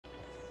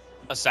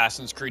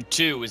Assassin's Creed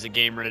 2 is a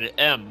game rated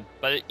M,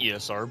 but at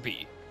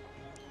ESRB.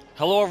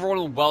 Hello everyone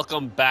and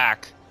welcome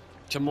back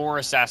to more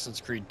Assassin's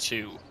Creed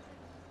 2.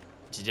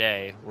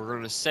 Today, we're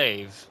going to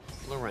save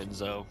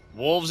Lorenzo.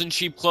 Wolves in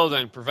sheep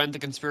clothing prevent the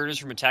conspirators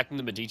from attacking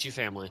the Medici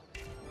family.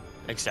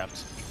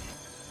 Except,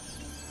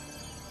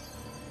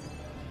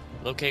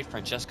 locate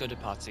Francesco de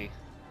Pazzi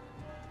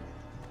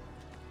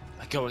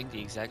by going the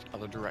exact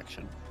other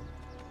direction.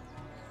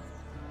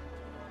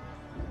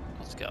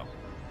 Let's go.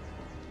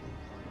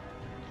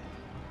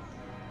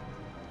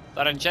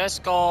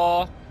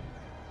 Francesco!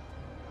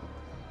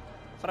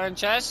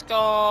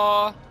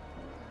 Francesco!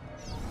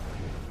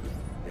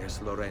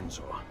 There's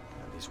Lorenzo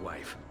and his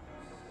wife.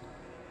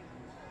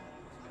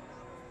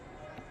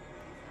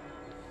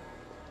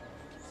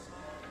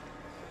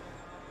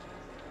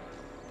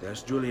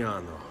 There's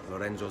Giuliano,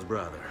 Lorenzo's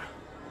brother.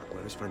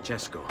 Where is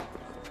Francesco?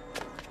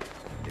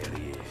 There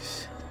he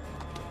is.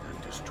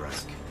 Time to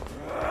strike.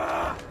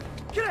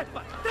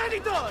 Crepa!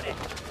 Traditore!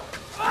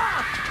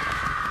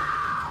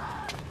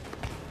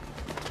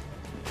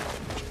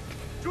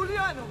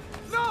 Giuliano!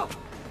 No!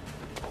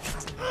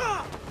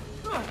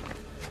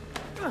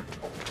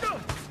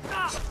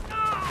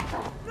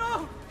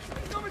 No!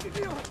 In nome di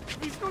Dio!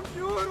 Vi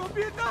scongiuro,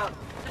 pietà!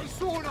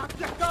 Nessuno ha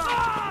pietà!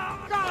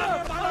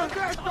 Cane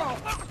maledetto!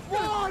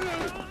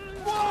 Muori!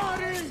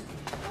 Muori!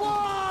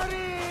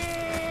 Muori!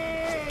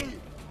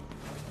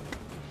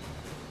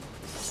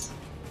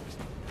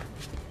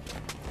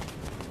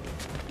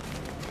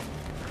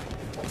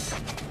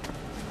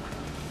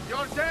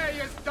 Your day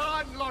is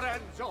done,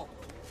 Lorenzo!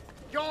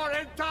 Your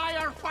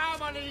entire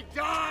family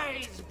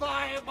dies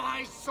by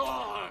my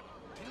sword!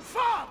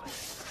 Infame!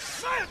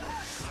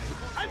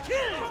 I'll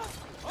kill you!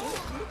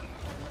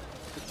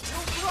 You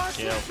brought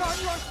this on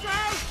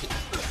yourself!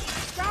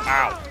 Die!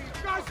 Ow.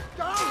 Just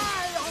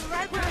die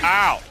already!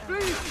 Ow!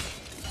 Please!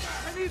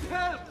 I need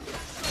help!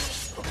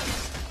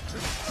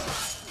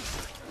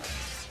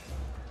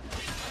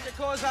 Che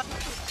cosa?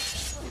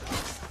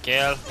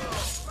 Kill.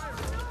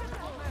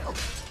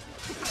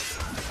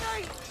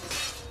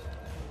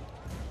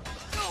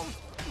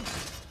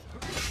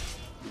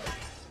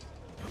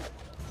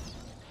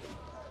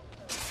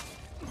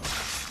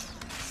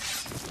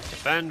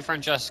 Defend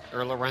Francesco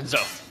or Lorenzo.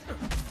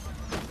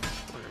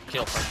 We're gonna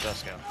kill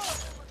Francesco.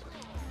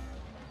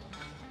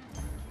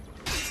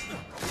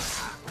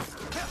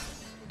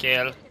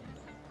 Kill.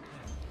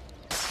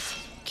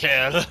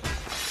 Kill.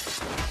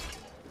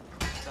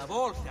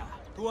 Stavolta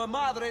tua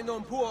madre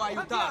non può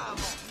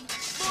aiutarmi.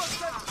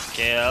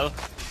 Kill.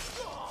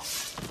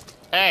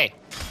 Hey.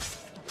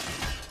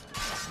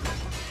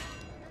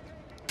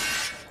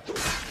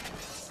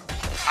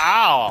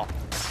 Ow.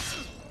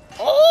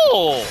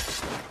 Oh.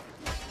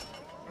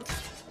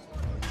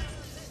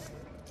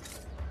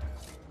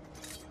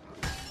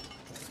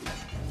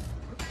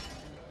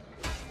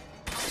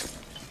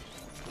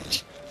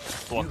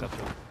 Walk up to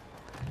him.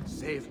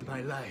 Saved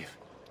my life.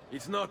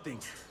 It's nothing.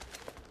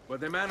 But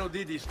the man who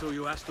did this to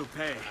you has to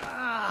pay.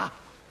 Ah!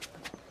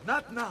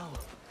 Not now.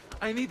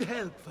 I need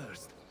help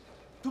first.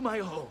 To my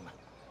home.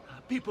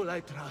 People I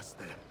trust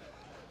there.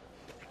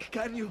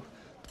 Can you...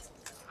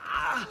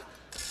 Ah!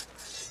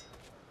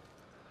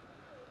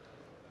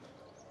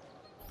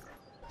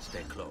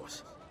 Stay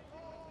close.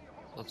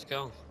 Let's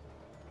go.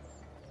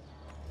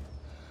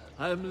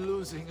 I'm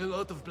losing a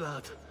lot of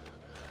blood.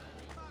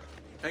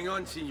 Hang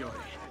on, signore.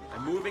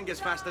 I'm moving as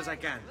fast as I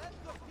can.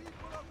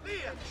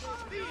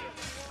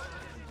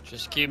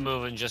 Just keep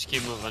moving, just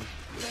keep moving.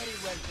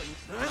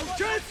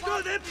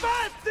 Francesco de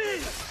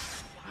Pazzi!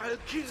 I'll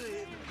kill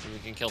him. We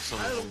can kill some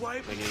I'll of them.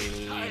 wipe Make it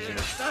his even entire easier.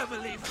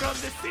 family from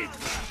the city.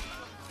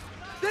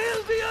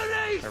 They'll be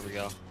erased! There we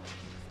go.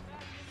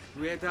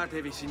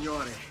 Rientratevi,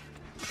 signore.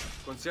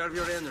 Conserve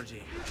your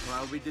energy, or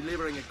I'll be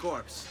delivering a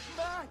corpse.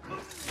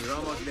 We're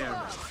almost there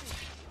now.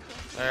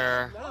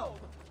 There.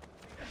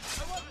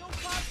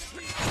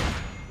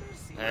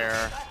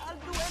 There.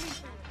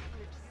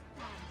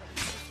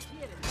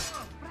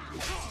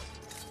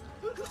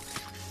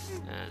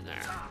 And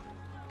there.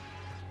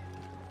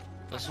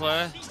 This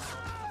way.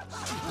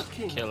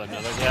 Kill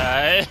another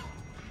guy.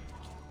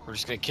 We're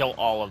just gonna kill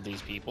all of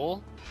these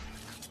people.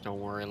 Don't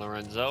worry,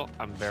 Lorenzo.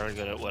 I'm very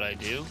good at what I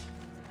do.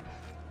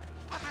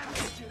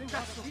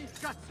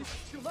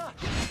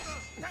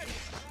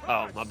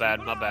 Oh, my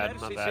bad, my bad,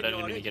 my bad. I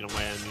didn't mean to get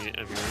away of you.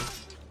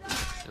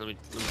 Let me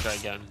try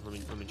again.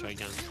 Let me try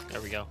again.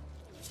 There we go.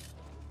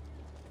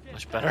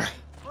 Much better.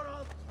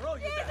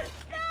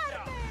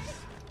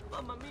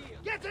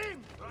 Get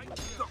him!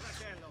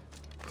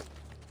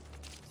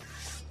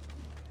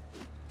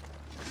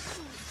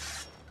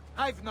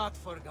 I've not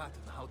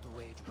forgotten how to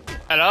wait.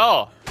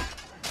 Hello.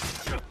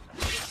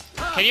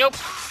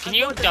 Can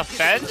you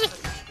defend?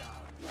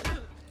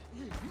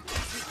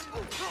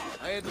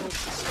 I had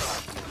hoped.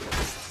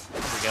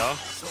 There we go.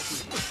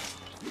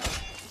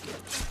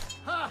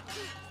 Ha!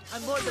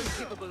 I'm more than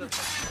capable of...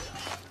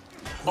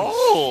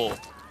 Oh.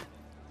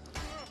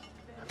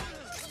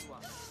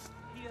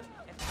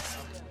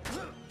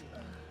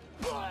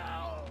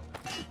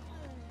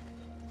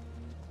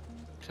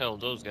 Kill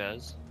those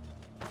guys.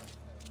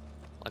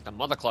 Like a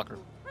mother clucker.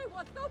 I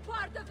want no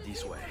part of it.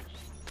 This way.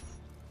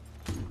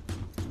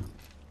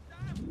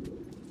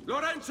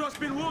 Lorenzo has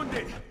been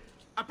wounded.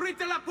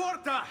 Aprite la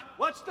porta!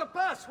 What's the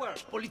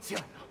password?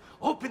 Poliziano,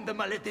 open the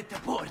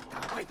maledetta porta.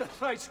 By the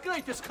thrice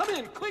greatest, come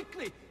in,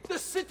 quickly! The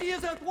city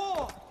is at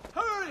war!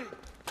 Hurry!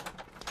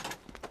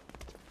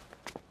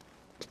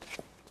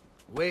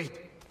 Wait.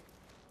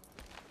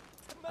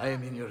 I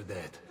am in your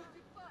debt.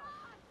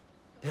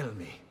 Tell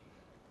me,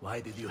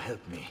 why did you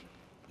help me?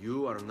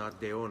 You are not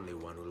the only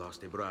one who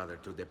lost a brother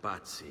to the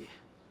Pazzi.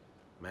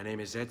 My name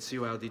is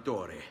Ezio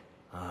Auditore.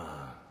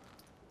 Ah.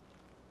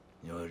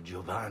 You're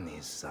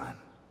Giovanni's son.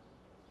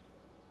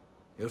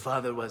 Your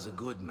father was a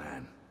good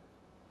man.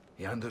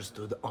 He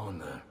understood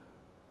honor,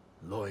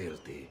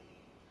 loyalty.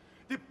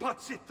 The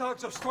Pazzi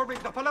thugs are storming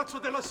the Palazzo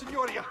della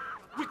Signoria.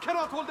 We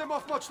cannot hold them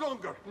off much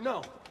longer.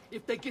 No.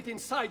 If they get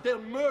inside,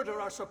 they'll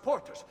murder our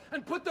supporters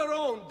and put their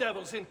own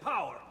devils in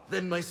power.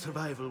 Then my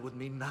survival would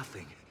mean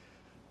nothing.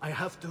 I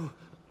have to...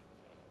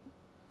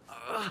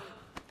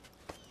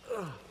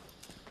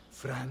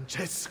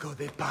 Francesco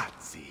de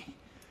Pazzi.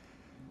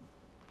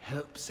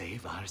 Help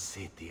save our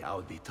city,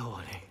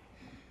 Auditore.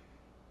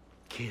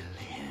 Kill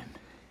him.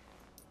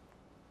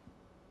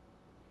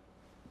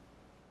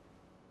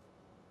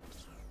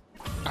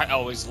 I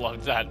always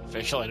loved that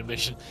facial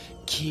animation.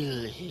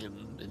 Kill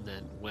him, and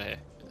then where?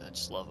 I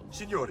just love him.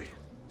 Signori,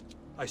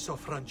 I saw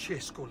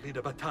Francesco lead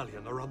a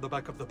battalion around the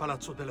back of the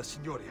Palazzo della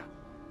Signoria.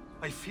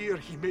 I fear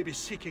he may be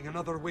seeking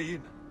another way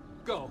in.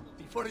 Go,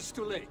 before it's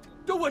too late.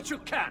 Do what you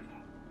can!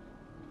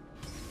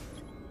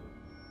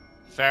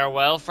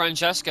 Farewell,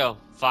 Francesco.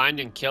 Find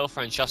and kill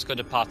Francesco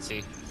de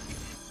Pazzi.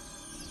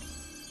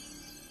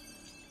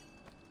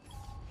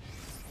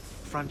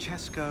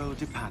 Francesco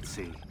de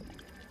Pazzi.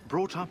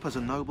 Brought up as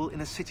a noble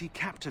in a city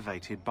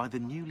captivated by the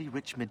newly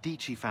rich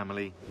Medici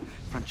family,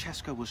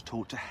 Francesco was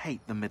taught to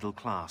hate the middle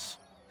class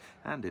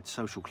and its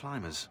social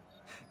climbers.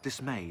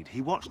 Dismayed,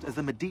 he watched as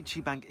the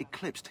Medici bank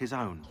eclipsed his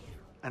own,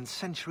 and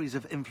centuries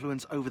of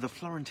influence over the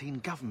Florentine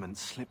government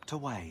slipped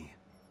away.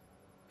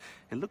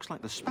 It looks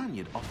like the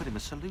Spaniard offered him a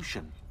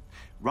solution.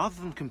 Rather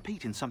than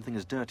compete in something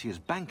as dirty as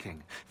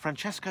banking,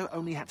 Francesco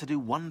only had to do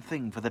one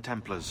thing for the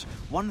Templars,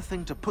 one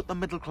thing to put the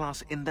middle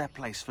class in their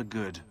place for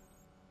good.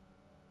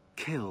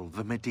 Kill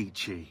the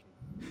Medici.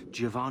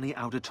 Giovanni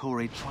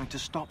Auditore tried to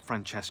stop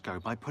Francesco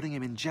by putting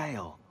him in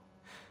jail,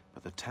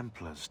 but the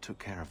Templars took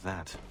care of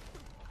that.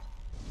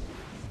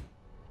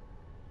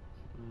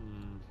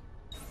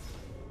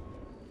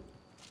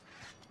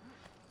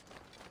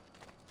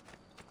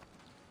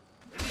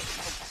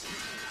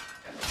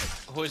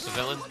 Who is the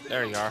villain?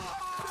 There you are.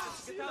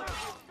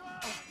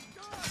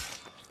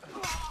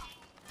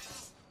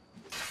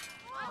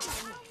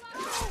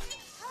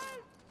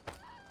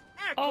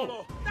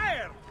 Oh.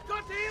 There!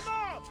 Got him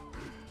off!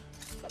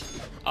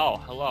 Oh,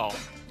 hello.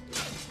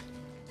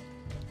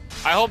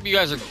 I hope you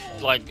guys are,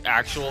 like,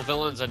 actual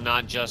villains and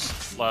not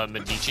just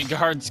Medici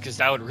guards, because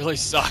that would really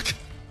suck.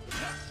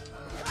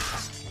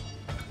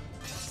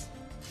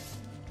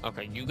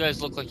 Okay, you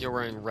guys look like you're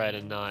wearing red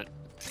and not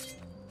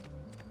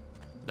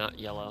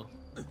yellow.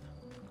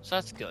 So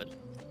that's good.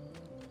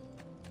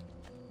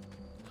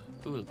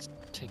 Ooh, let's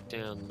take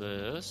down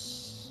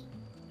this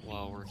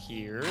while we're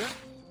here.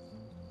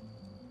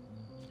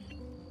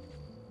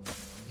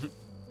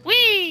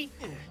 Whee!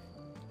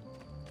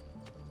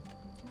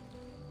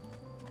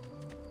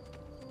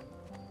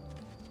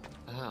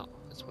 Oh,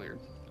 that's weird.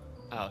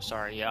 Oh,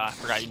 sorry. Yeah, I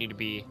forgot you need to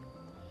be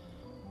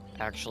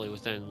actually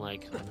within,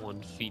 like,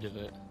 1 feet of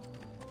it.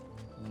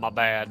 My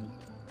bad.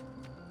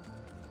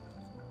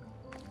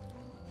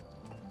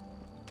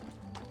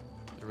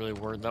 Really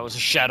worried that was a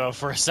shadow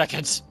for a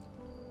second.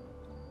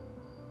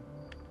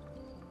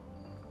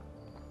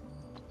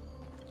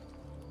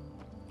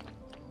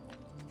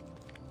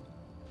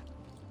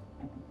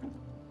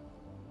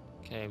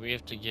 Okay, we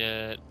have to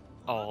get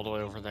all the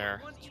way over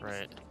there. That's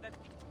right.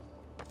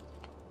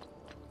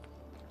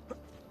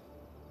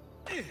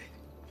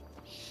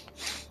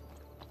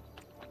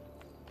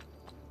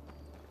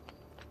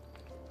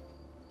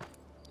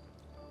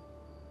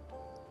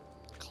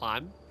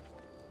 Climb.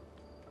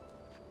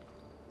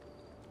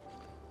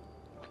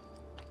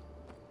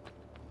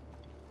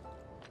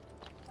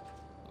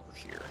 Over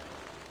here.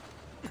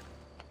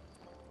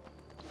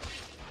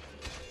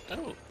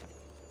 Oh.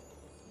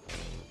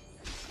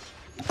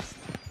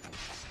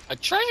 A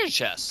treasure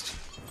chest.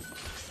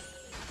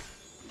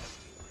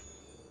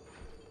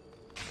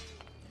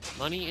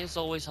 Money is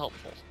always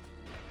helpful.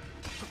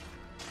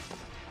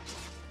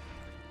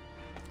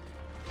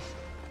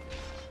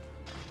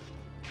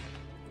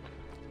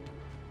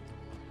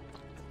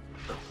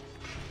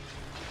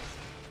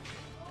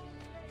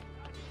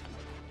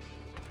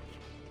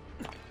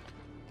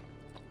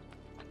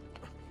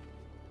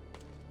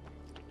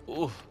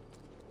 Ooh.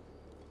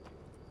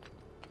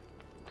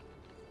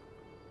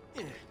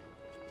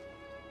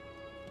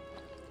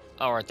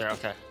 Oh, right there,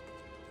 okay.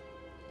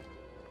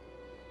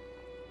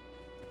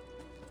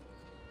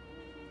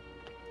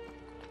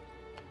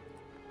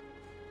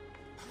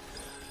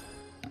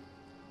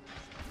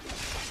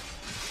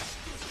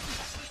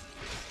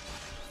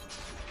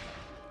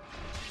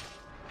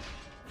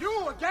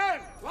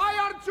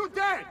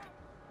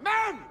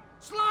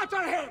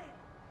 Slaughter him!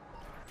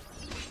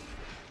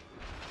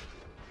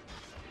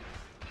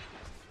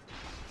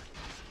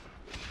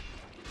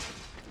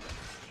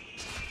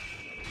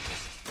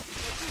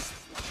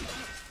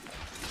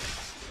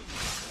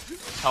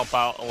 Help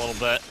out a little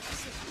bit.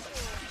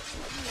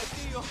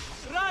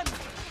 Run!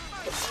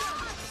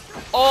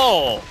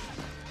 Oh!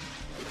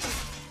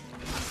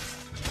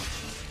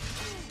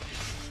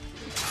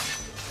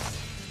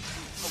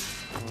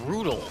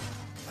 Brutal.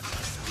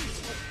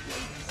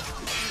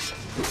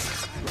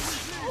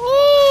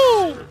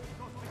 Woo!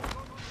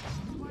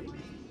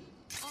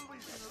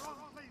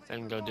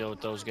 Then go deal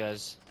with those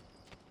guys.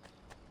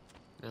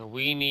 Now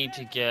we need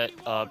to get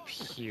up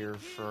here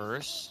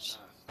first.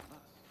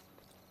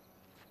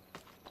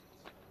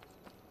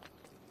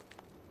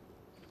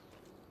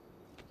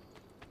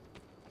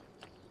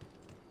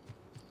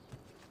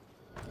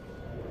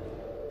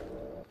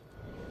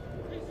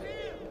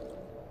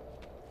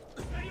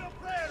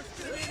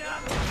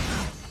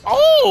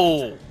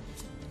 Oh!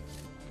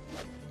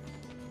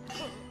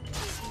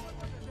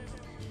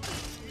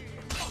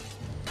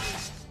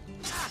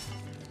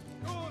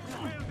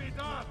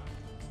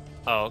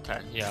 Oh,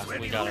 okay. Yeah,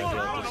 we gotta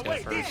deal with this guy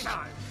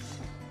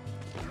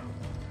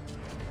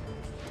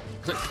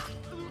first.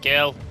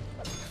 Kill.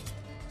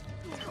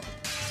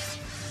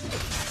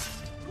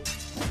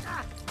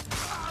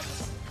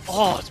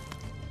 Oh,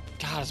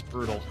 God, it's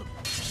brutal.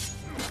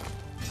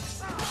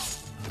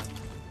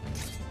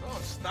 Oh,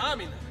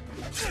 stamina.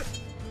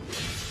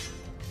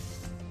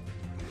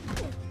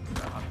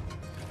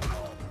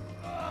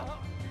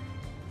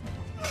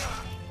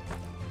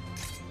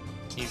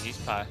 Easy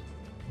pie.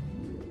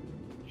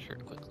 Sure,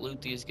 quick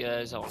loot these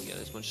guys. I want to get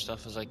as much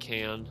stuff as I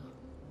can.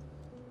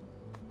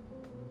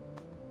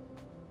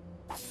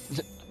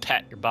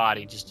 Pat your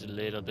body just a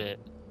little bit.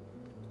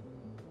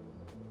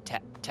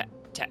 Tap, tap,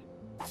 tap.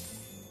 I'm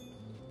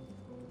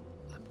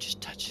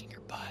just touching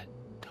your butt.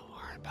 Don't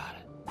worry about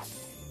it.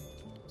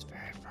 It's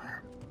very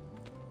firm.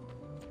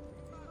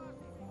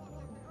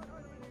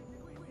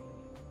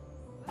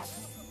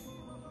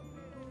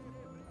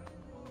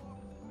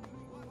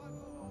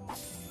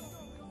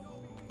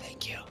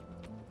 Thank you.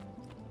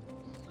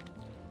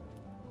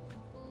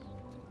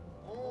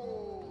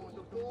 Oh,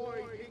 the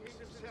boy thinks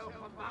himself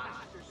a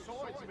master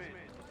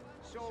swordsman.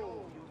 So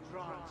you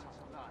drawn some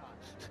blood.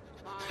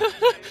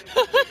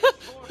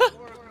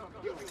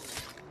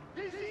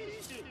 This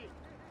is easy.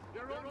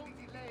 Your only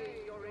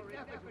delay your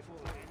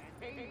inevitable and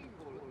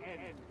painful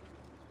end.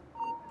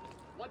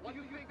 What do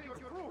you think you're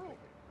proving?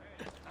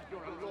 That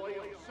you're a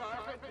loyal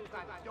servant to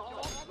that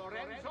dog,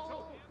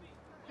 Lorenzo?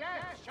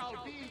 Death shall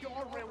be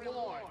your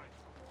reward.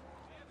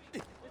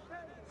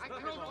 I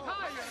grow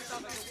tired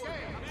of this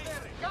game.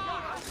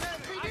 God,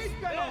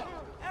 finitelo!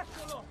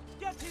 Eccolo!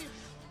 Get him!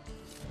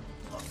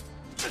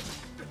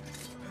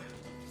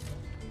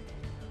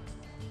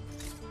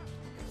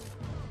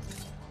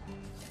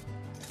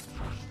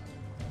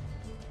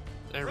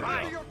 There we go.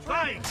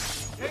 Take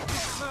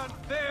this man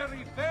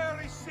very,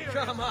 very serious.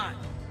 Come on.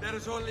 There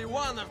is only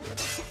one of them.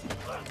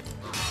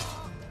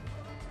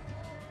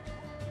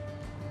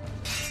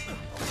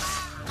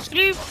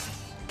 Sleep.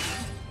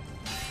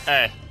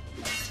 Hey.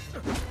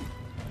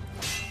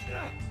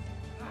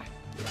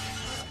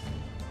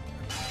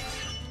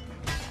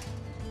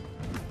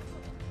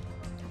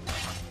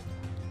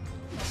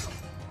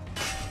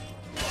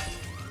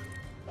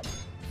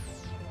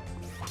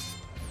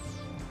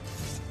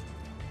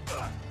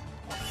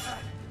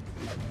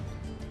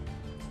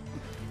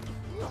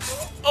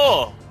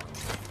 Oh.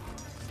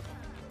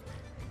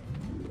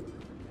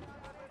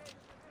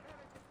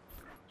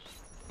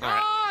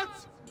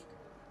 Gods!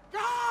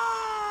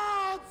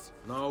 Gods!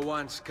 No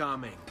one's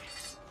coming.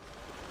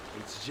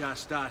 It's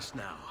just us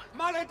now.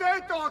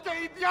 Maledetto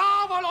che il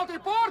diavolo ti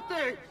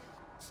porti!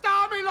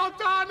 Stammi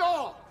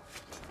lontano!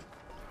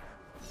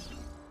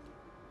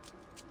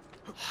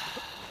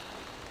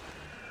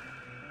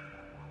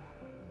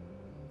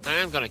 I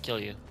am gonna kill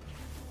you.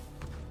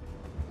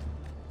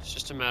 It's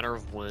just a matter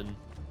of when.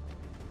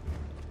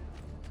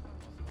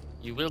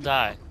 You will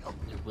die.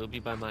 It will be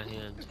by my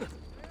hand.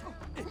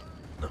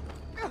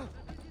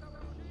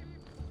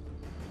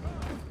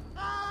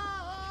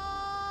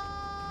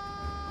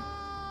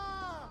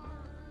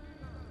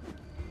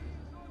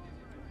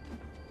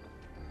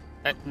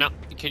 No,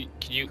 can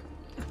you?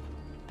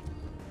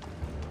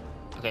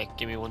 Okay,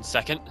 give me 1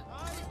 second.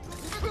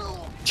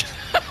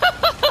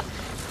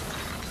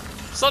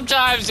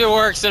 Sometimes it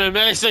works in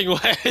amazing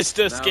ways,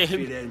 this Now game.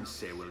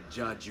 Firenze will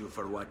judge you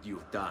for what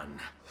you've done.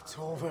 It's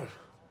over.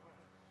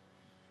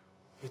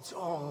 It's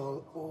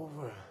all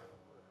over.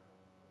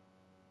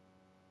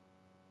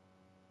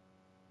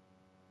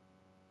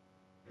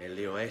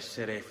 Meglio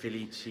essere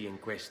felici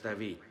in questa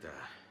vita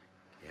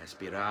che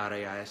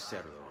aspirare a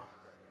esserlo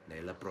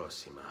nella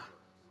prossima.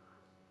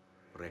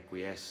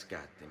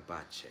 Requiescat in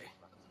pace.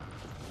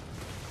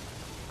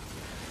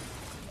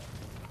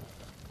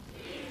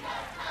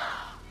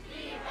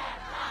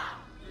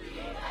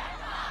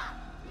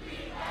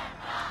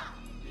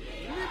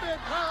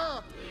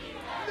 Libertà!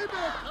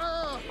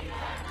 Libertà!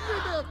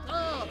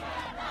 Libertà!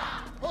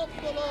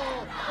 Popolo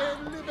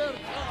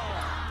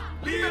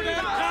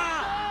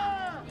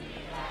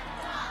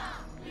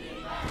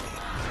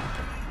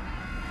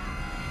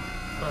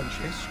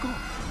Francesco?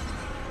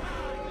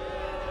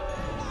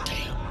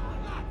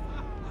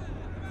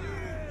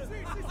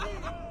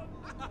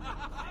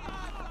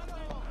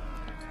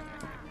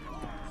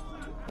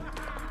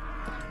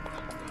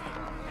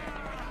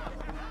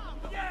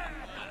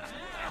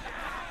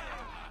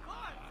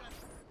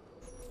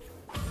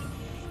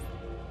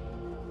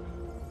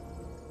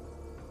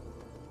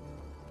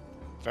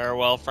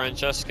 Farewell,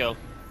 Francesco.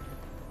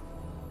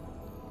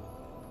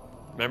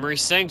 Memory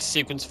synced.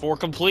 Sequence 4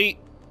 complete.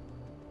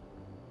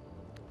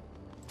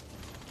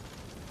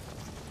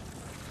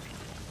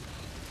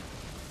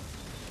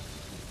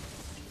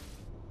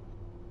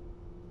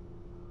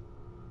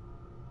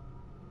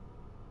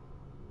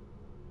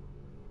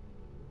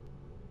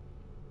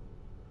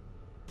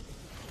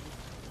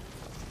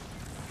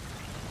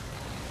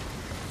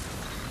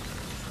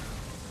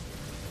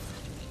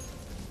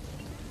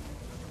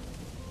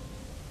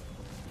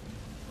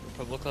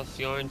 Republic of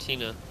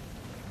Fiorentina,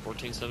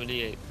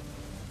 1478.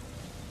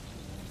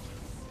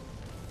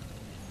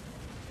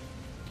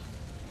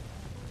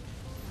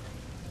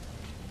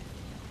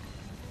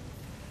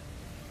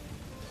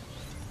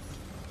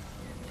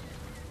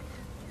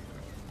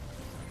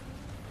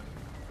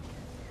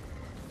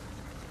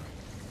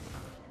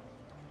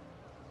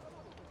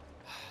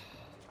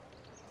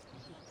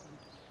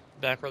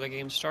 Back where the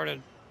game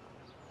started.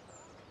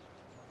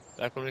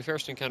 Back when we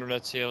first encountered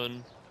Ezio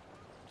and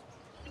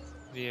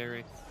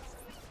Vieri.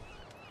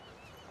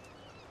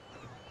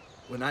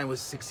 When I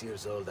was 6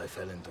 years old, I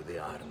fell into the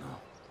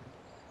Arno.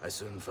 I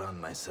soon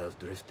found myself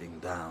drifting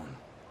down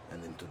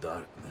and into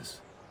darkness.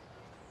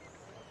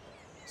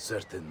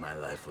 Certain my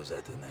life was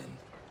at an end.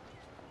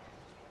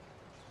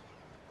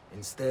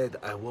 Instead,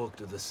 I woke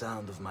to the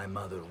sound of my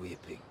mother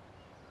weeping.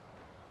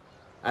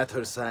 At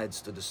her side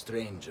stood a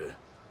stranger,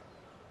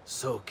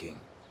 soaking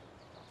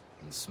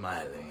and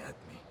smiling at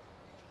me.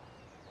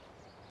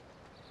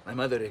 My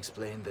mother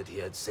explained that he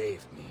had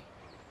saved me.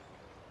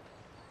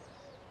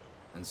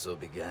 And so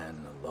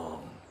began a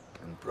long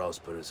and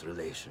prosperous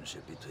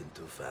relationship between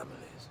two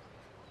families.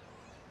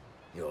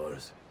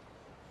 Yours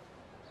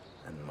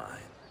and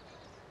mine.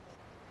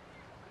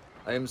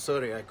 I am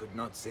sorry I could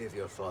not save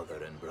your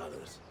father and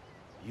brothers.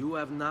 You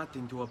have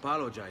nothing to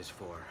apologize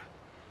for.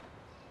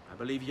 I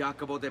believe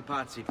Jacopo de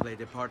Pazzi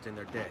played a part in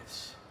their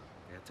deaths.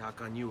 They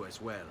attack on you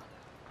as well.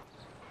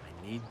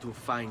 I need to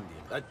find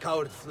him. That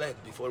coward fled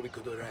before we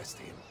could arrest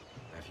him.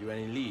 Have you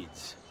any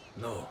leads?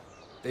 No,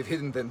 they've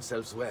hidden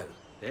themselves well.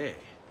 They?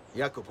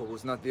 Jacopo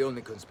was not the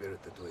only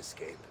conspirator to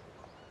escape.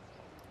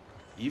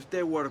 If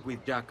they work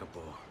with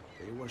Jacopo,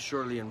 they were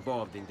surely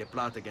involved in the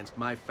plot against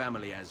my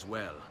family as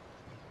well.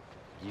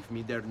 Give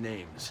me their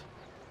names.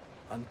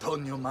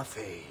 Antonio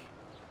Maffei,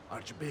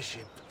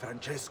 Archbishop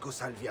Francesco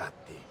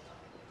Salviati,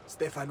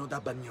 Stefano da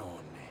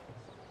Bagnone,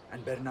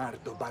 and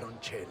Bernardo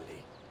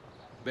Baroncelli.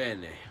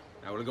 Bene.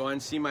 I will go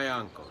and see my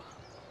uncle.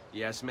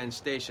 He has men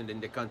stationed in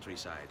the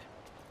countryside.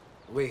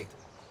 Wait.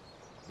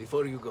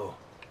 Before you go.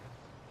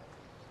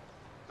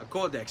 A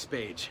codex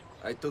page.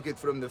 I took it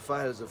from the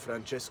files of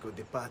Francesco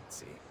de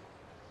Pazzi,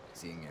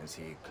 seeing as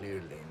he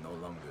clearly no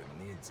longer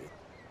needs it.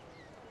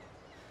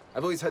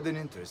 I've always had an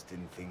interest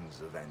in things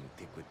of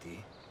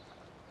antiquity,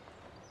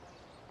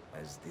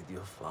 as did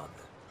your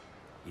father.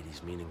 It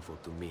is meaningful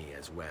to me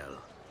as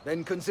well.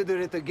 Then consider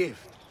it a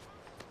gift.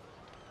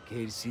 Che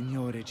il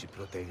Signore ci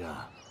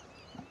protegga.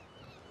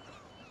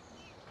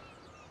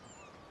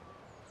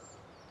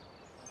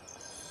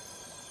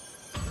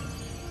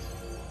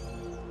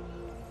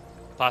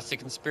 Pazzi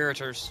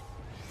conspirators.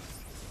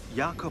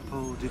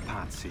 Jacopo de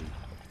Pazzi,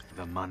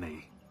 the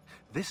money.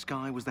 This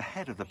guy was the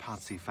head of the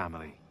Pazzi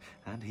family,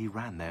 and he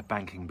ran their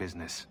banking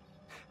business.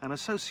 An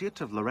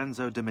associate of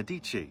Lorenzo de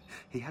Medici,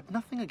 he had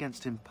nothing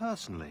against him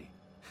personally.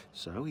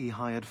 So he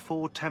hired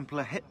 4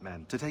 Templar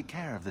hitmen to take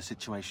care of the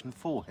situation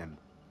for him.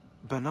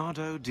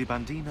 Bernardo di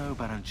Bandino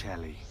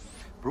Baroncelli.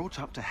 Brought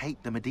up to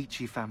hate the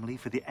Medici family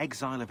for the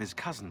exile of his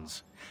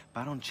cousins,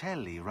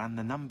 Baroncelli ran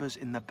the numbers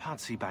in the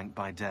Pazzi bank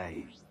by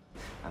day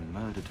and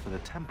murdered for the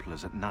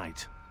Templars at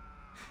night.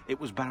 It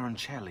was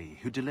Baroncelli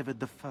who delivered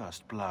the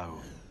first blow.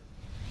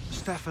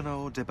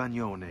 Stefano de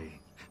Bagnone.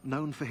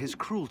 Known for his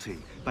cruelty,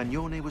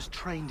 Bagnone was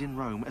trained in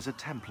Rome as a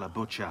Templar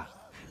butcher.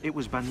 It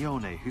was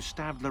Bagnone who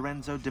stabbed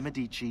Lorenzo de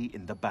Medici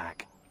in the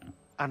back.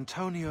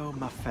 Antonio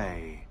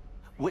Maffei.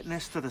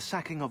 Witness to the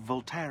sacking of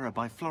Volterra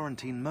by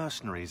Florentine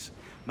mercenaries,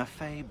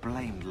 Maffei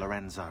blamed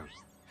Lorenzo.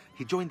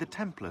 He joined the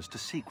Templars to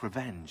seek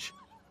revenge.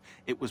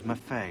 It was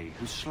Maffei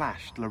who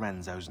slashed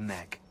Lorenzo's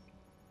neck.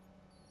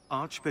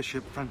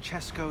 Archbishop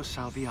Francesco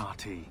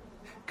Salviati.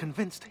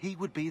 Convinced he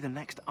would be the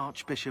next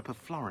Archbishop of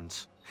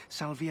Florence,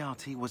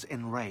 Salviati was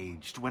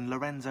enraged when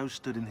Lorenzo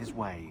stood in his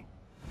way.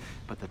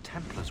 But the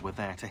Templars were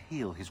there to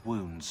heal his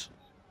wounds.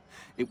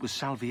 It was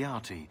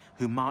Salviati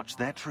who marched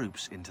their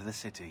troops into the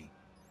city.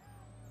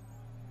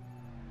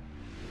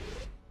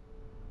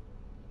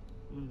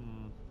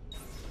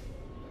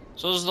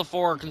 So those are the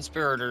 4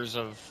 conspirators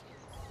of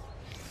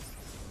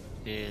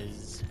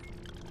Biz.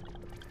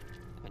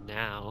 And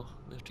now,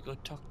 we have to go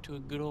talk to a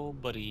good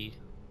old buddy.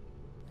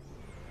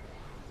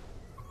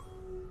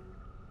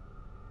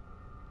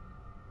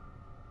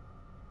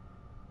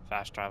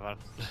 fast travel.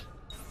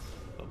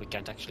 But we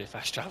can't actually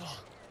fast travel.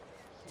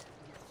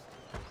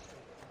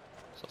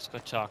 So let's go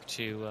talk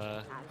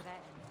to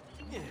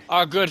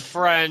our good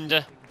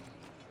friend.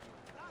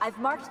 I've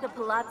marked the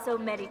Palazzo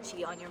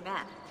Medici on your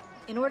map.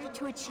 In order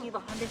to achieve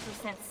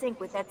 100% sync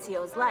with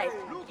Ezio's life,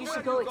 you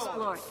should go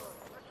explore it.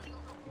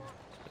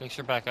 Thanks,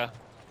 Rebecca.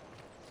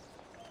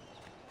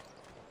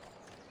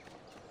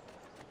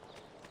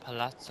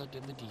 Palazzo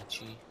de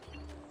Medici.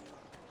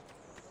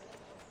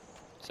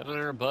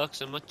 700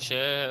 bucks in my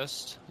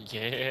chest.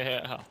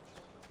 Yeah.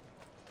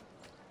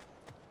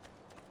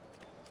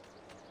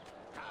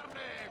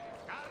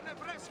 Carne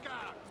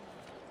fresca!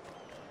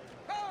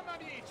 Come,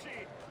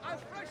 amici! A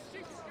fresh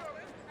chicken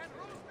and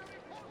rosemary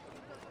pork!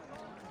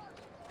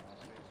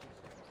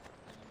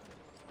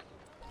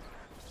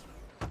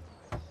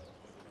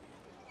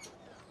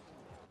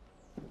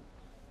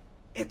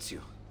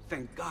 Ezio,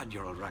 thank God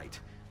you're all right.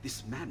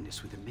 This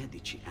madness with the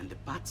Medici and the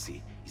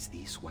Pazzi, is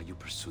this why you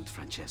pursued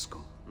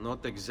Francesco?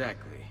 Not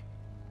exactly.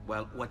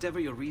 Well,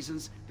 whatever your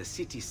reasons, the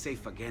city's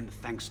safe again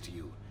thanks to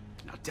you.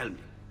 Now tell me,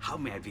 how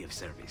may I be of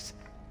service?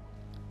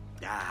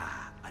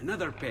 Ah,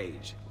 another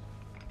page.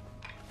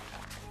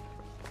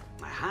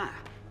 Aha,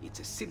 it's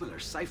a similar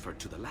cipher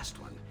to the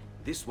last one.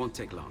 This won't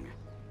take long.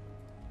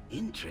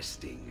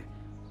 Interesting.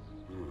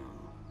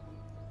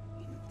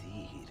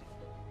 Indeed.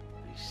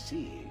 I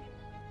see.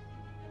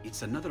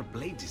 It's another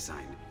blade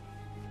design.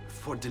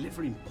 For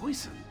delivering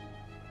poison.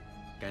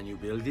 Can you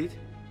build it?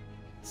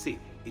 See,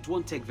 it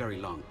won't take very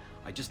long.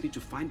 I just need to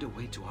find a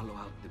way to hollow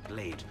out the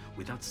blade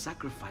without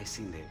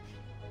sacrificing the...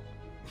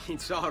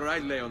 It's all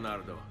right,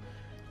 Leonardo.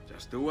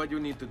 Just do what you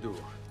need to do.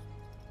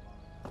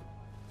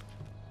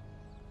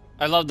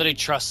 I love that he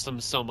trusts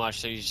them so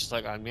much that he's just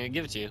like, I'm gonna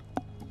give it to you.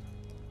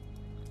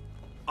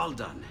 All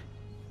done.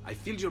 I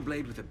filled your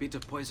blade with a bit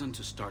of poison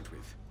to start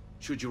with.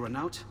 Should you run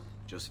out,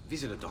 just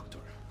visit a doctor.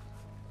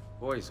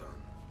 Poison?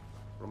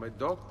 From a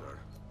doctor?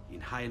 In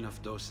high enough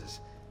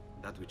doses,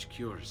 that which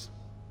cures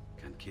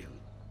can kill.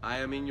 I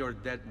am in your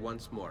debt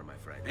once more, my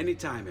friend.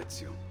 Anytime,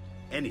 Ezio.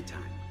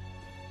 Anytime.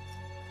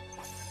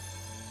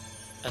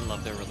 I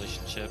love their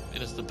relationship.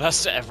 It is the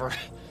best ever.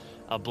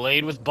 A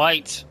blade with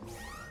bite.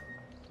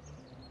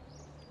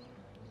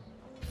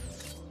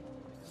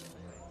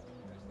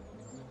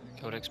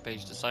 Codex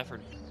page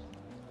deciphered.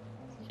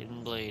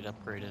 Hidden blade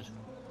upgraded.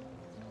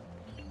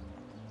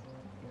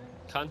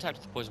 Contact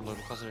with the poison blade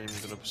will cause an enemy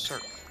to go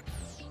berserk.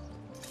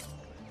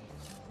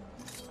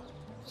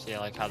 See, I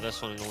like how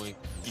this one only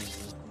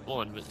uses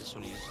one, but this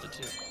one uses the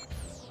two.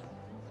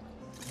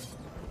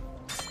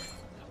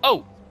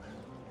 Oh!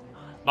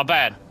 My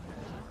bad.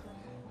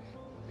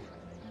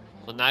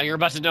 Well, now you're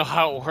about to know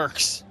how it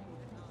works.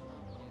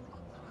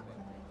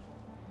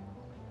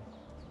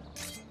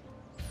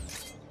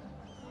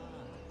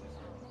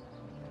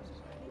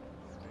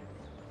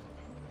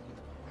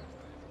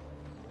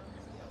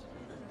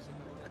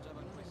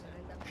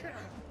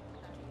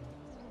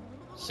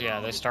 So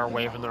yeah, they start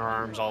waving their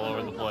arms all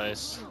over the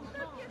place.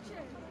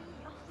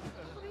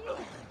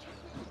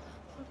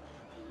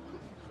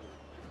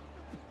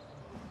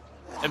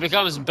 It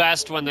becomes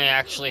best when they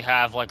actually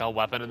have like a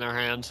weapon in their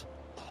hand.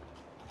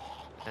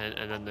 And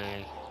then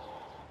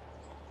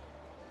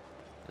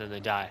they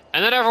die.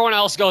 And then everyone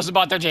else goes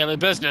about their daily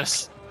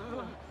business.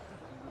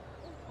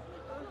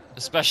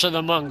 Especially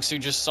the monks who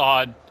just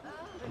saw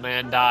a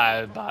man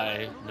die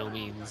by no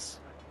means.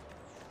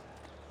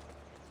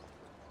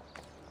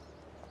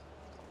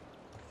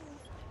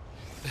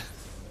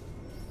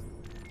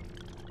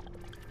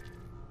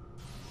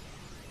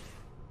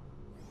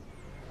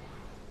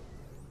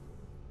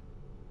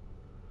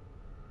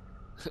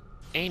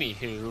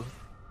 Anywho.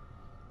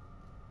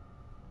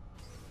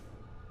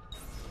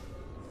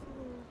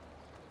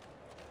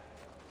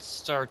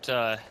 Start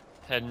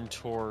heading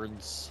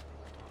towards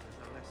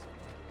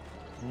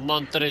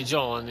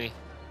Monteregione.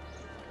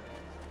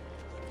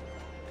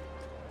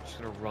 Just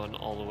gonna run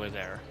all the way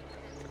there.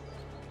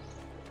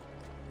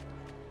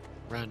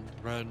 Run,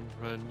 run,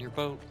 run your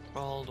boat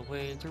all the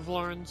way through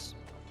Florence.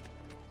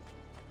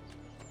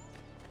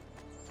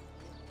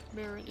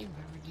 Merrily,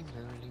 merrily,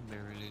 merrily,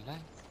 merrily life.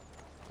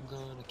 I'm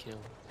gonna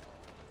kill.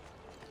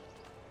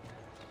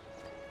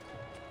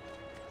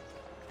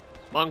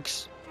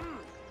 Monks.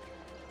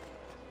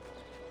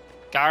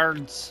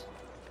 Guards.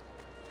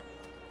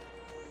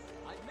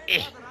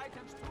 Eh.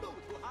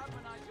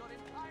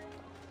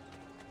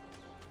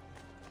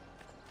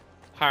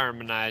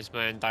 Harmonize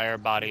my entire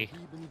body.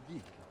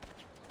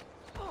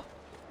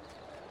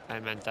 I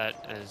meant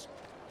that as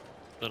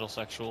little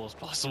sexual as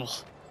possible.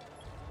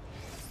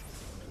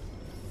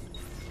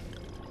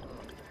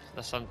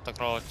 The Santa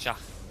Croce.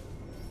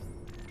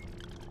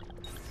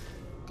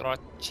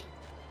 Croce.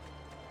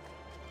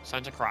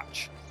 Santa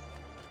Croce.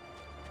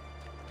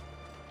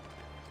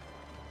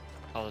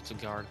 Oh, that's a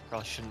guard.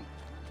 Probably shouldn't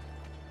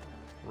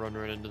run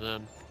right into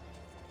them.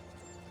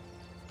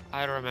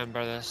 I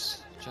remember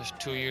this. Just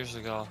 2 years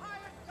ago,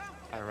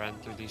 I ran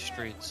through these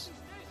streets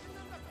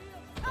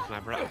with my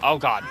brother. Oh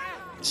God!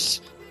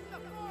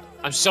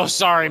 I'm so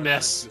sorry,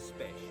 miss.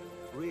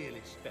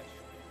 Really special.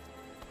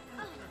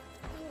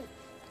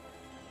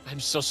 I'm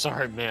so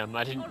sorry, ma'am.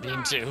 I didn't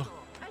mean to.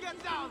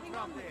 Get down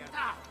from there.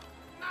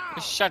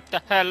 Now. Shut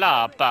the hell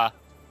up.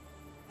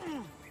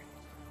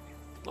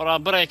 Or I'll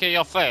break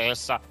your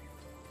face.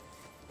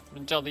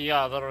 Until the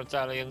other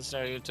Italian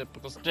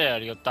stereotypical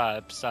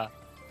stereotypes. That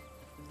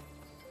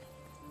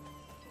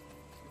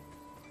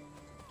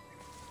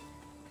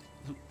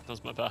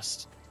was my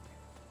best.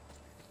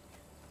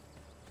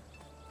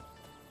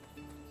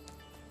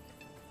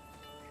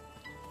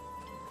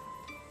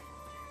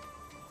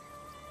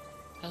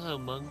 Hello,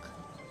 monk.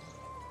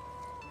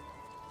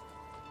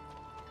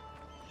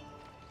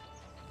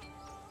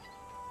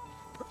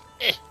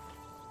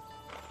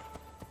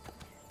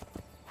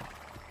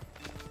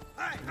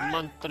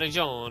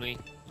 Monteregioni.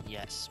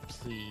 Yes,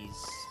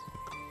 please.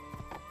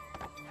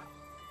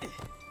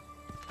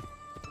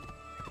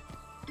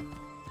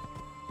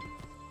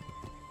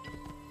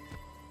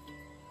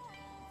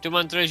 To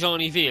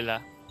Monteregioni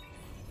Villa.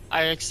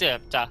 I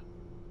accept.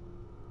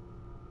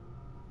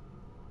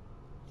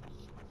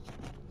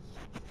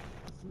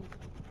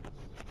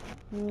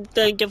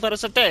 Thank you for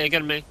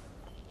taking me.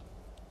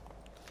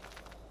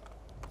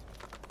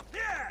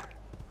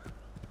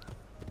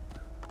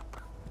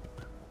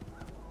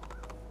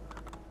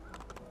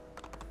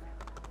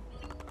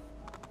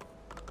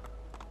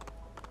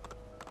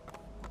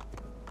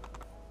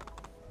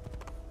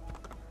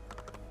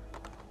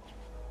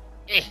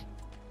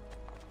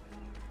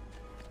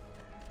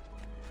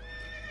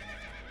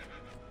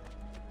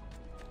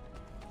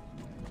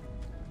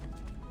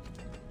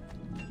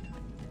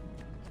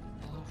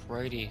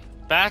 Alrighty,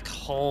 back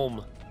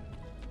home.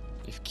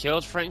 We've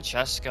killed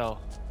Francesco.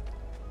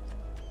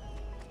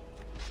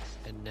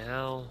 And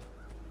now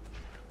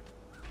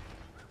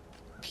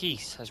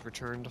peace has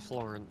returned to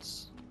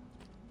Florence.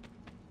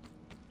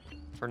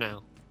 For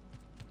now.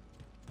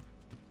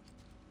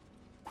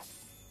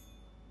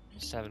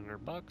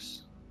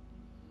 $700.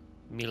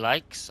 Me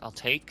likes, I'll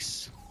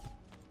takes.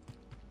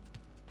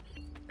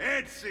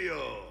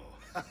 Ezio!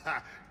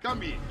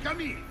 Come in, come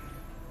in.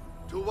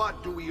 To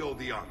what do we owe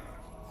the honor?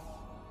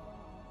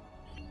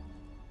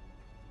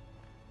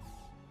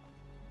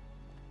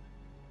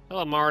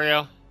 Hello,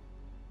 Mario.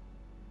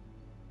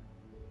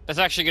 That's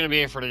actually going to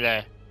be it for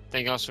today.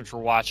 Thank you all so much for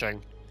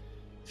watching.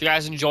 If you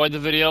guys enjoyed the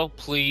video,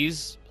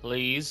 please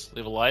leave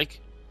a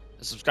like.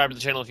 And subscribe to the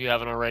channel if you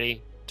haven't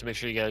already, to make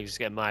sure you guys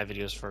get my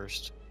videos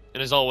first.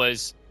 And as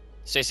always,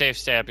 stay safe,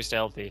 stay happy, stay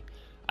healthy.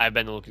 I've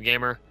been the Local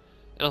Gamer,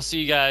 and I'll see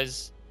you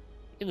guys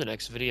in the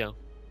next video.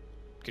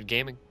 Good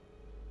gaming.